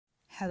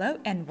Hello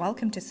and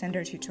welcome to Synder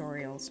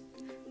tutorials.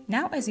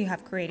 Now as you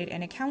have created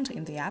an account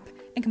in the app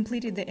and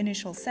completed the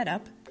initial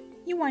setup,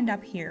 you wind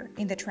up here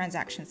in the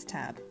Transactions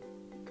tab.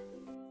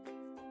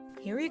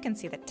 Here you can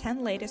see the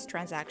 10 latest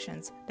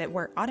transactions that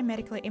were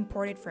automatically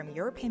imported from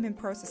your payment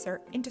processor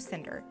into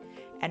Synder,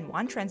 and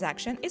one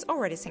transaction is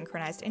already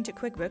synchronized into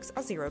QuickBooks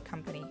Xero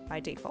Company by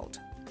default.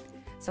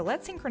 So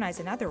let's synchronize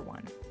another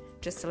one.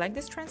 Just select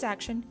this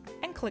transaction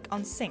and click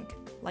on Sync,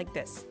 like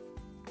this.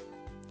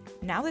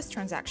 Now this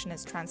transaction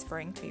is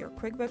transferring to your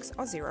QuickBooks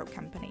Xero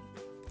Company.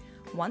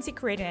 Once you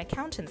create an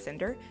account in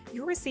Synder,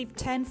 you'll receive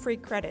 10 free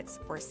credits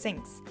or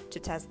syncs to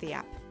test the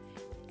app.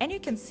 And you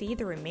can see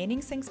the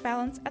remaining syncs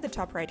balance at the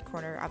top right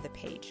corner of the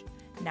page.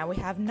 Now we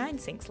have 9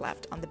 syncs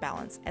left on the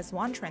balance as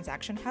one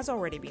transaction has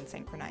already been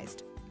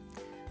synchronized.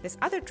 This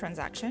other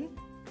transaction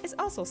is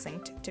also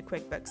synced to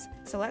QuickBooks,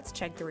 so let's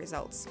check the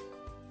results.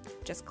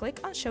 Just click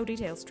on Show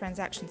Details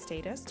Transaction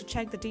Status to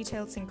check the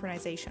detailed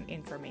synchronization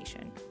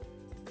information.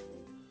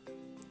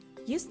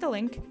 Use the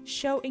link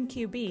Show in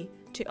QB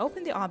to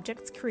open the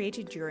objects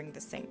created during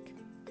the sync.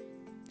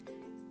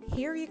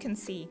 Here you can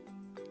see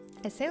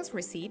a sales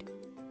receipt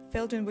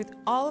filled in with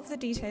all of the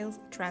details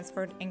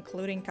transferred,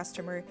 including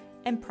customer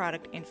and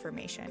product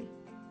information.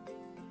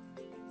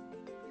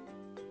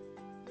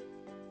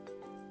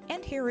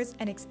 And here is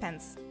an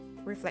expense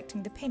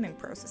reflecting the payment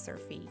processor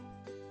fee.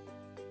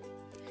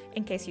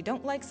 In case you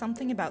don't like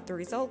something about the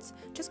results,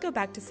 just go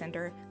back to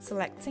Synder,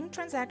 select Sync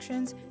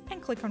Transactions,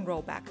 and click on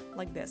Rollback,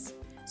 like this,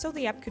 so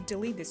the app could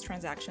delete these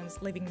transactions,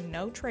 leaving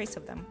no trace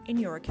of them in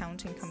your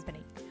accounting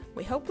company.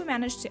 We hope we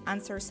managed to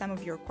answer some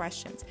of your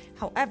questions.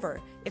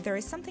 However, if there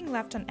is something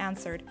left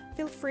unanswered,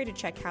 feel free to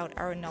check out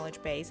our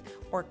knowledge base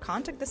or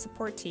contact the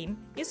support team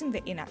using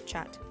the in-app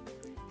chat.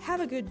 Have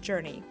a good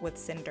journey with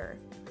Synder.